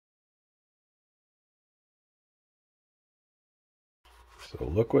So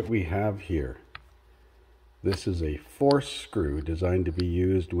look what we have here. This is a force screw designed to be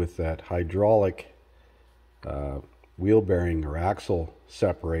used with that hydraulic wheel bearing or axle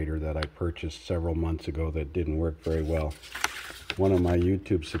separator that I purchased several months ago that didn't work very well. One of my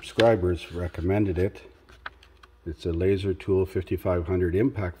YouTube subscribers recommended it. It's a Laser Tool 5500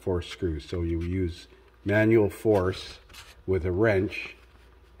 impact force screw. So you use manual force with a wrench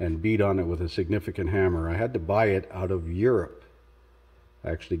and beat on it with a significant hammer. I had to buy it out of Europe. I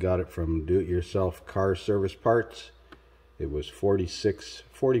actually got it from Do-It-Yourself Car Service Parts. It was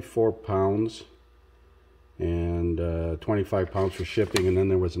 44 pounds and 25 pounds for shipping, and then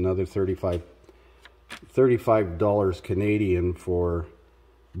there was another $35 Canadian for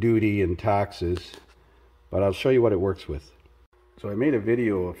duty and taxes. But I'll show you what it works with. So I made a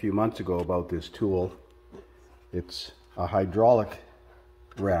video a few months ago about this tool. It's a hydraulic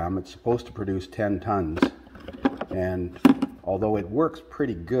ram. It's supposed to produce 10 tons, and although it works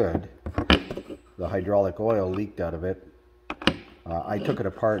pretty good, the hydraulic oil leaked out of it. I took it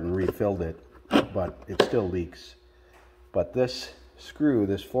apart and refilled it, but it still leaks. But this screw,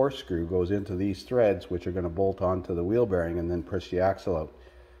 this force screw, goes into these threads, which are going to bolt onto the wheel bearing and then push the axle out.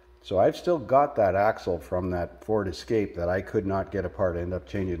 So I've still got that axle from that Ford Escape that I could not get apart. I ended up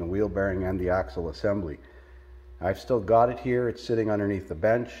changing the wheel bearing and the axle assembly. I've still got it here. It's sitting underneath the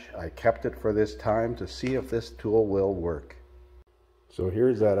bench. I kept it for this time to see if this tool will work. So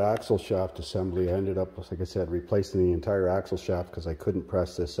here's that axle shaft assembly. I ended up, like I said, replacing the entire axle shaft because I couldn't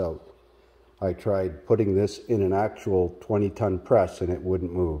press this out. I tried putting this in an actual 20-ton press and it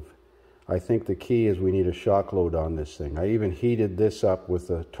wouldn't move. I think the key is we need a shock load on this thing. I even heated this up with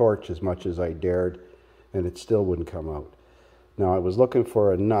a torch as much as I dared, and it still wouldn't come out. Now I was looking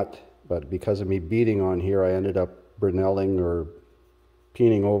for a nut, but because of me beating on here, I ended up Brinelling or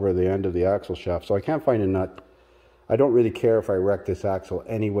peening over the end of the axle shaft, so I can't find a nut. I don't really care if I wreck this axle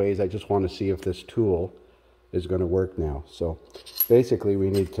anyways. I just want to see if this tool is going to work now. So basically we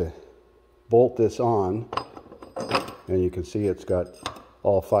need to bolt this on, and you can see it's got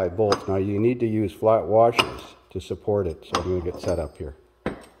all 5 bolts. Now you need to use flat washers to support it, so I'm going to get set up here.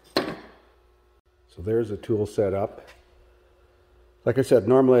 So there's the tool set up. Like I said,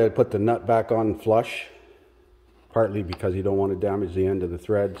 normally I'd put the nut back on flush, partly because you don't want to damage the end of the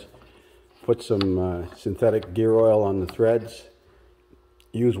threads. Put some synthetic gear oil on the threads.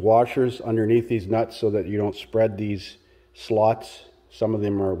 Use washers underneath these nuts so that you don't spread these slots. Some of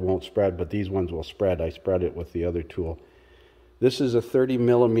them won't spread, but these ones will spread. I spread it with the other tool. This is a 30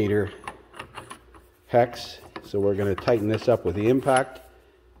 millimeter hex, so we're going to tighten this up with the impact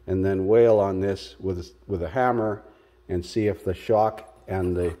and then whale on this with a hammer and see if the shock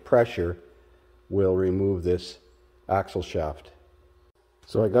and the pressure will remove this axle shaft.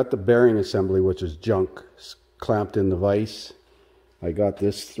 So I got the bearing assembly, which is junk, clamped in the vise. I got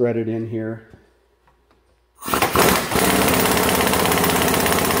this threaded in here.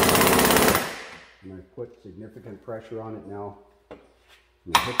 And I put significant pressure on it now. I'm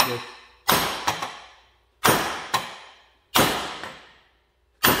going to hit this.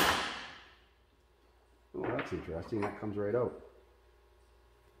 Oh, that's interesting. That comes right out.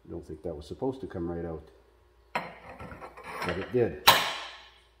 I don't think that was supposed to come right out, but it did.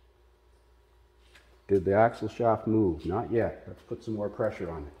 Did the axle shaft move? Not yet. Let's put some more pressure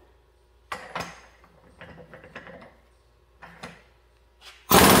on it.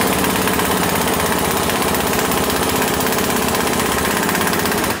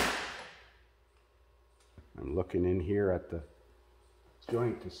 I'm looking in here at the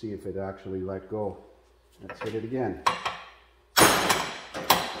joint to see if it actually let go. Let's hit it again.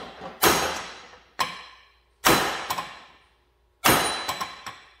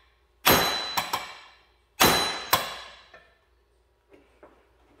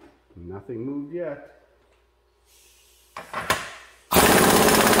 Nothing moved yet.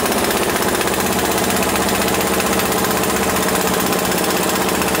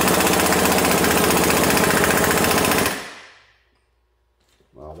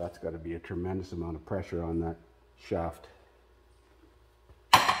 Wow, that's got to be a tremendous amount of pressure on that shaft.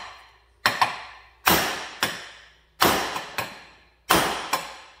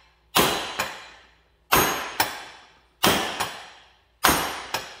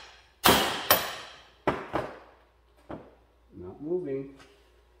 Not moving.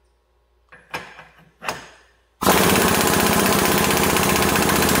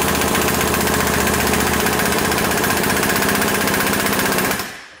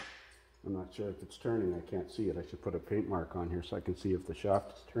 I'm not sure if it's turning. I can't see it. I should put a paint mark on here so I can see if the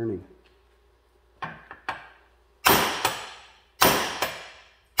shaft is turning.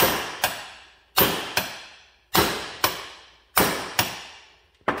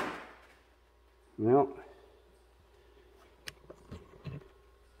 Well,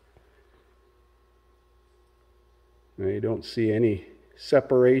 I don't see any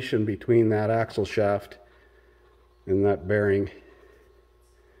separation between that axle shaft and that bearing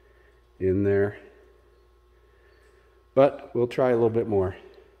in there. But we'll try a little bit more.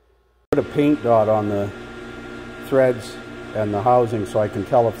 Put a paint dot on the threads and the housing so I can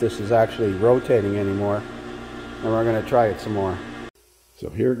tell if this is actually rotating anymore. And we're going to try it some more. So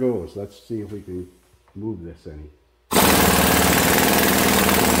here goes. Let's see if we can move this any.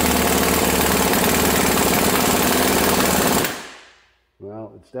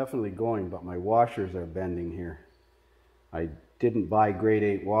 Well, it's definitely going, but my washers are bending here. I didn't buy grade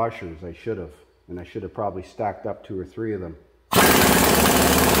 8 washers. I should have. And I should have probably stacked up 2 or 3 of them.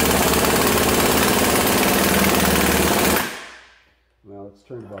 Well, it's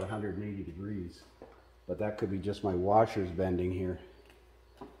turned about 180 degrees. But that could be just my washers bending here.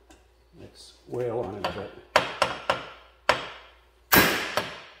 Let's wail on it a bit.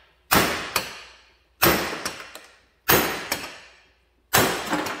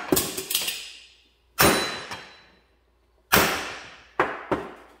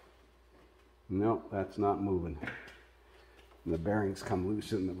 No, that's not moving. And the bearings come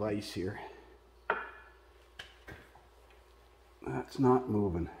loose in the vise here. That's not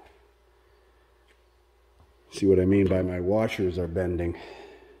moving. See what I mean by my washers are bending.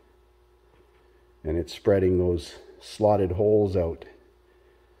 And it's spreading those slotted holes out.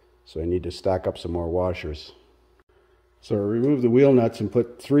 So I need to stack up some more washers. So I removed the wheel nuts and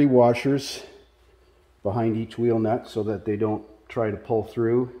put 3 washers behind each wheel nut so that they don't try to pull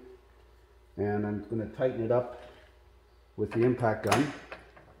through. And I'm going to tighten it up with the impact gun.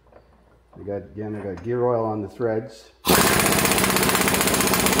 I got gear oil on the threads.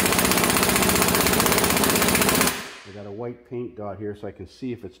 I got a white paint dot here so I can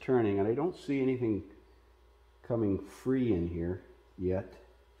see if it's turning, and I don't see anything coming free in here yet.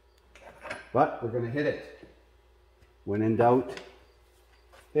 But we're going to hit it. When in doubt,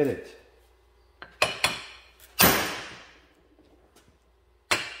 hit it.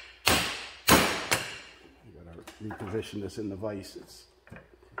 Reposition this in the vise.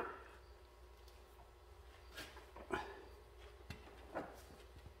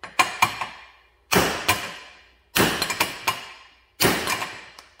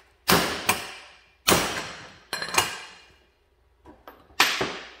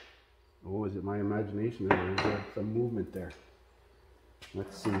 Oh, is it my imagination or is there some movement there?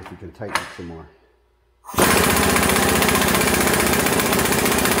 Let's see if we can tighten it some more.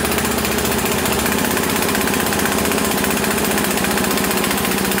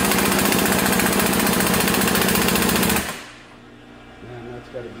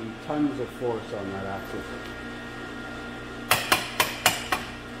 Got to be tons of force on that axle.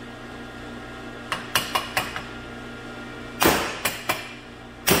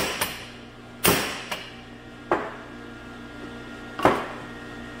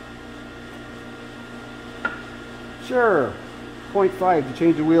 Sure, 0.5 to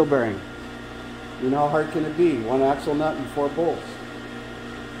change a wheel bearing. You know how hard can it be? 1 axle nut and 4 bolts.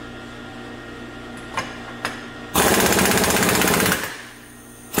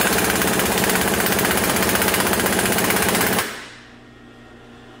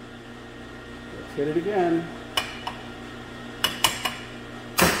 Hit it again.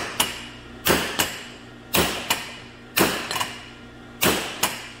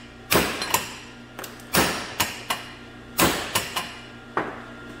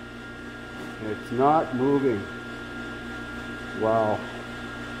 It's not moving. Wow.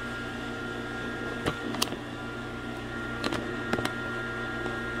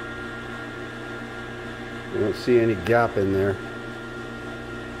 I don't see any gap in there.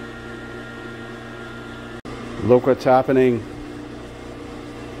 Look what's happening.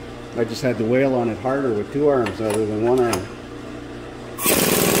 I just had to wail on it harder with 2 arms other than 1 arm.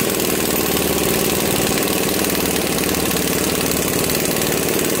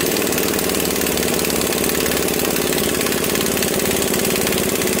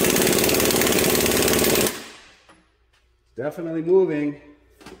 Definitely moving.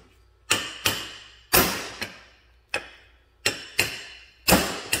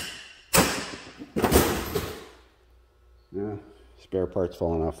 Yeah, spare parts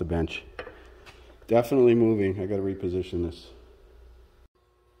falling off the bench. Definitely moving. I got to reposition this.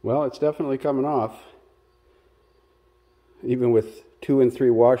 Well, it's definitely coming off. Even with 2 and 3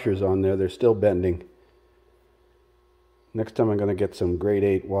 washers on there, they're still bending. Next time I'm going to get some grade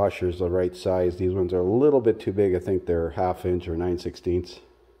 8 washers the right size. These ones are a little bit too big. I think they're 1/2 inch or 9/16.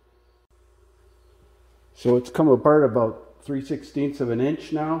 So it's come apart about 3/16 of an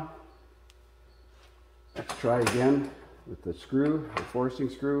inch now. Let's try again with the screw, the forcing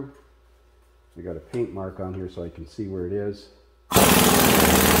screw. I got a paint mark on here so I can see where it is. I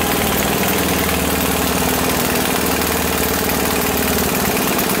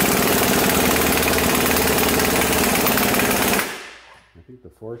think the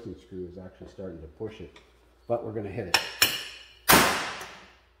forcing screw is actually starting to push it, but we're going to hit it.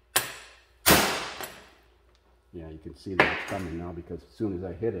 Yeah, you can see that it's coming now because as soon as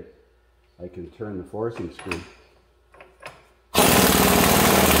I hit it, I can turn the forcing screw.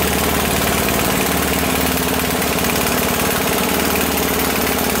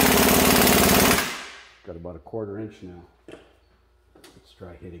 Got about a 1/4 inch now. Let's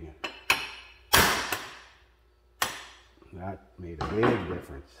try hitting it. That made a big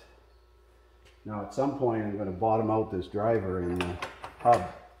difference. Now at some point I'm going to bottom out this driver in the hub.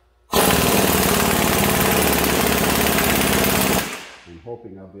 I'm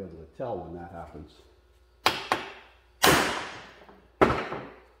hoping I'll be able to tell when that happens.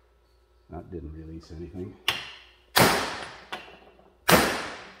 That didn't release anything.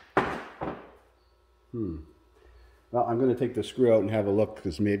 Well, I'm going to take the screw out and have a look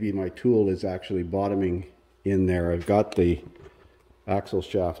because maybe my tool is actually bottoming in there. I've got the axle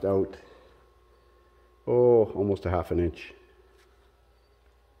shaft out, almost a 1/2 inch.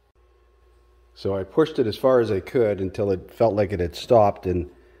 So I pushed it as far as I could until it felt like it had stopped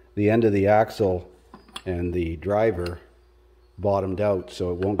and the end of the axle and the driver bottomed out,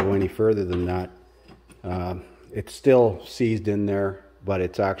 so it won't go any further than that. It's still seized in there, but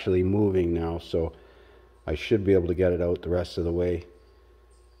it's actually moving now, so I should be able to get it out the rest of the way.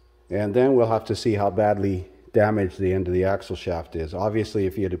 And then we'll have to see how badly damaged the end of the axle shaft is. Obviously,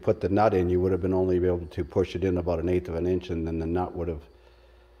 if you had to put the nut in, you would have been only able to push it in about 1/8 of an inch, and then the nut would have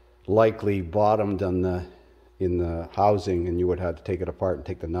likely bottomed on in the housing, and you would have to take it apart and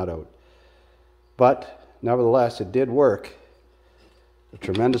take the nut out. But nevertheless, it did work. A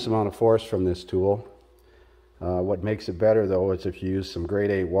tremendous amount of force from this tool. What makes it better though is if you use some grade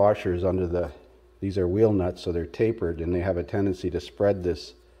 8 washers under these are wheel nuts, so they're tapered and they have a tendency to spread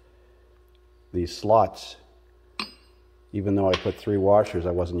these slots. Even though I put 3 washers,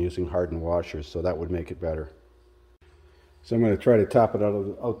 I wasn't using hardened washers, so that would make it better. So I'm going to try to tap it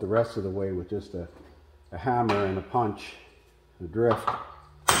out the rest of the way with just a hammer and a punch, a drift.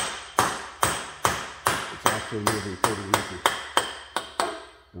 It's actually moving pretty easy.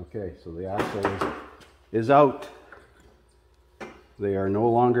 Okay, so the axle is out. They are no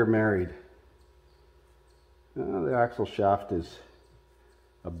longer married. The axle shaft is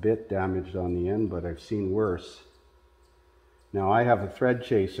a bit damaged on the end, but I've seen worse. Now I have a thread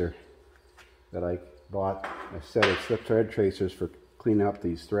chaser that I bought, a set of slip thread tracers for cleaning up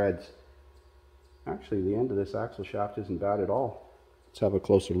these threads. Actually, the end of this axle shaft isn't bad at all. Let's have a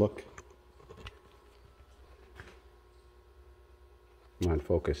closer look. Come on,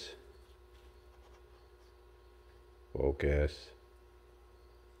 focus. Focus.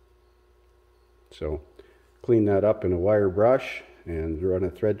 So, clean that up in a wire brush and run a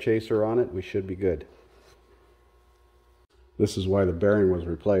thread chaser on it. We should be good. This is why the bearing was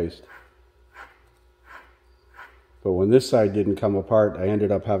replaced. But when this side didn't come apart, I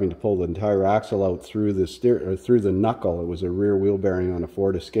ended up having to pull the entire axle out through the knuckle. It was a rear wheel bearing on a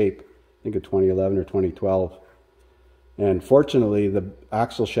Ford Escape, I think a 2011 or 2012. And fortunately, the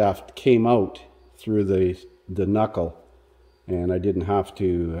axle shaft came out through the knuckle, and I didn't have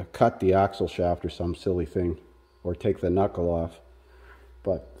to cut the axle shaft or some silly thing, or take the knuckle off.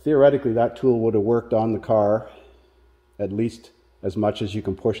 But theoretically, that tool would have worked on the car, at least as much as you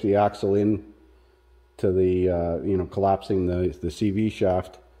can push the axle in to the, collapsing the CV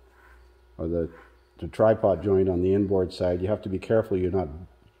shaft or the tripod joint on the inboard side. You have to be careful you're not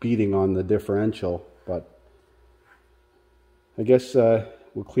beating on the differential, but I guess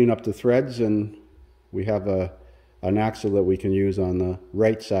we'll clean up the threads and we have an axle that we can use on the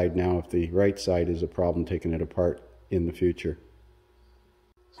right side now if the right side is a problem taking it apart in the future.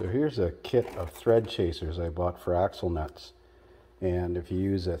 So here's a kit of thread chasers I bought for axle nuts. And if you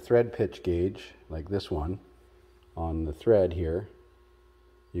use a thread pitch gauge, like this one, on the thread here,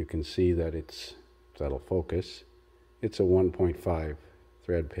 you can see that that'll focus. It's a 1.5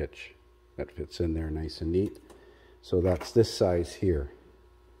 thread pitch. That fits in there nice and neat. So that's this size here.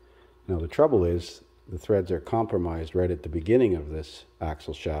 Now the trouble is, the threads are compromised right at the beginning of this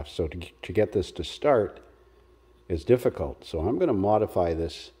axle shaft. So to get this to start is difficult. So I'm going to modify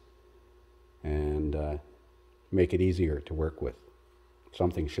this and make it easier to work with.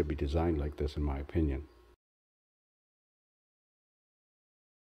 Something should be designed like this, in my opinion.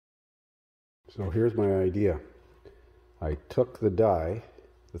 So here's my idea. I took the die,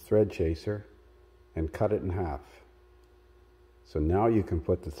 the thread chaser, and cut it in half. So now you can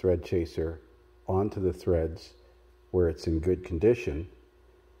put the thread chaser onto the threads where it's in good condition.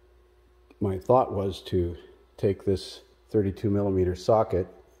 My thought was to take this 32mm socket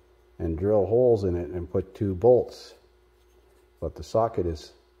and drill holes in it and put 2 bolts. But the socket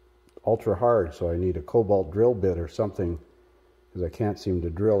is ultra hard, so I need a cobalt drill bit or something because I can't seem to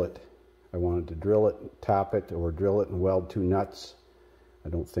drill it. I wanted to drill it, tap it, or drill it and weld 2 nuts. I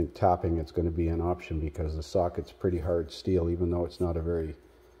don't think tapping it's going to be an option because the socket's pretty hard steel, even though it's not a very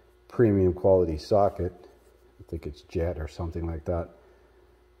premium quality socket. I think it's jet or something like that.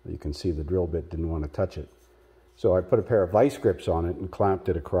 You can see the drill bit didn't want to touch it. So I put a pair of vice grips on it and clamped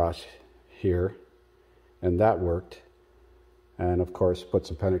it across here, and that worked. And of course put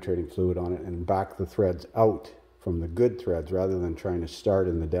some penetrating fluid on it and back the threads out from the good threads rather than trying to start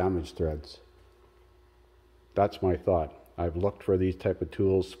in the damaged threads. That's my thought. I've looked for these type of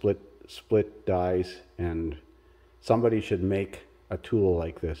tools, split dies, and somebody should make a tool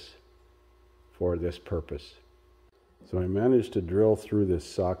like this for this purpose. So I managed to drill through this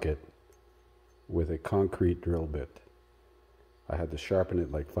socket with a concrete drill bit. I had to sharpen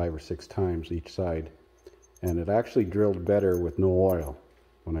it like 5 or 6 times each side, and it actually drilled better with no oil.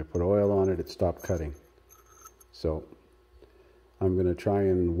 When I put oil on it, it stopped cutting. So I'm going to try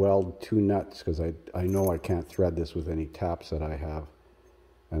and weld 2 nuts because I know I can't thread this with any taps that I have.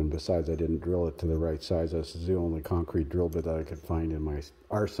 And besides, I didn't drill it to the right size. This is the only concrete drill bit that I could find in my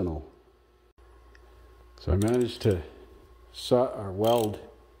arsenal. So I managed to weld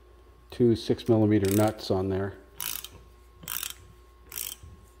 2 6mm nuts on there.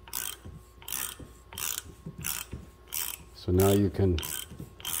 So now you can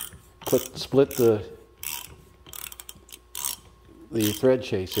split the thread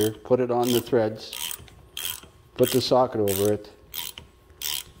chaser, put it on the threads, put the socket over it,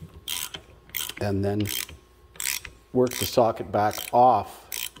 and then work the socket back off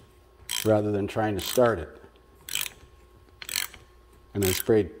rather than trying to start it. And I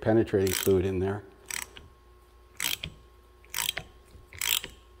sprayed penetrating fluid in there.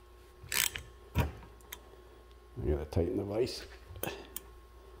 I gotta tighten the vise.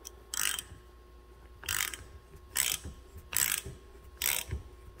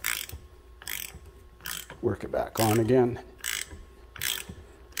 Work it back on again.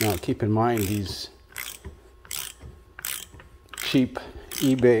 Now keep in mind these cheap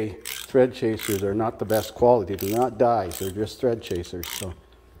eBay thread chasers are not the best quality. They're not dies, they're just thread chasers. So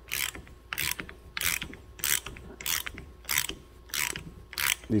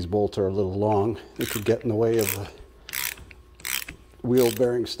these bolts are a little long. They could get in the way of wheel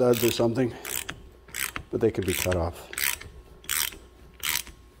bearing studs or something, but they could be cut off.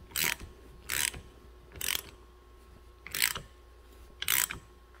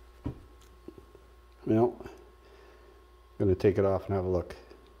 Well, I'm going to take it off and have a look.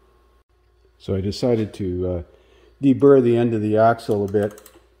 So I decided to deburr the end of the axle a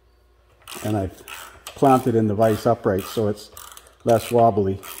bit, and I clamped it in the vise upright so it's less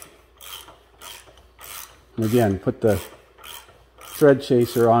wobbly. And again, put the thread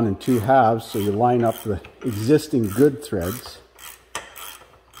chaser on in 2 halves so you line up the existing good threads.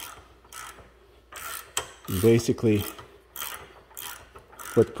 And basically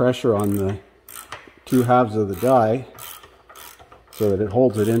put pressure on the 2 halves of the die so that it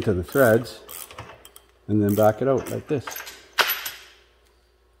holds it into the threads, and then back it out like this.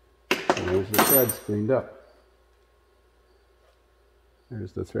 And there's the threads cleaned up.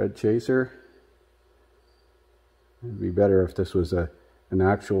 There's the thread chaser. It'd be better if this was an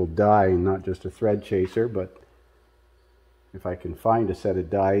actual die and not just a thread chaser, but if I can find a set of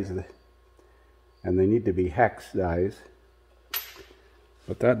dies, and they need to be hex dies,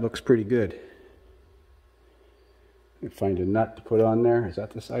 but that looks pretty good. Find a nut to put on there. Is that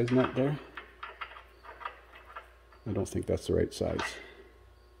the size nut there? I don't think that's the right size.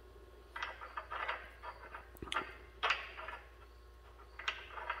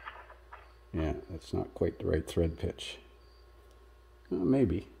 Yeah, that's not quite the right thread pitch.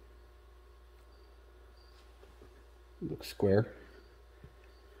 Maybe. It looks square.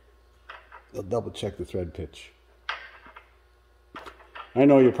 I'll double check the thread pitch. I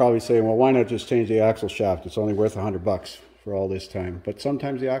know you're probably saying, well, why not just change the axle shaft? It's only worth $100 for all this time. But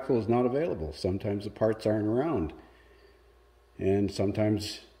sometimes the axle is not available. Sometimes the parts aren't around. And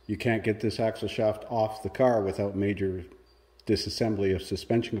sometimes you can't get this axle shaft off the car without major disassembly of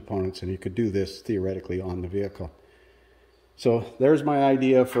suspension components, and you could do this theoretically on the vehicle. So there's my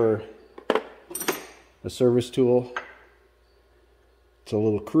idea for a service tool. It's a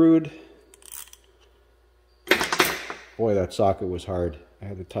little crude. Boy, that socket was hard. I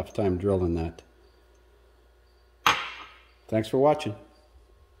had a tough time drilling that. Thanks for watching.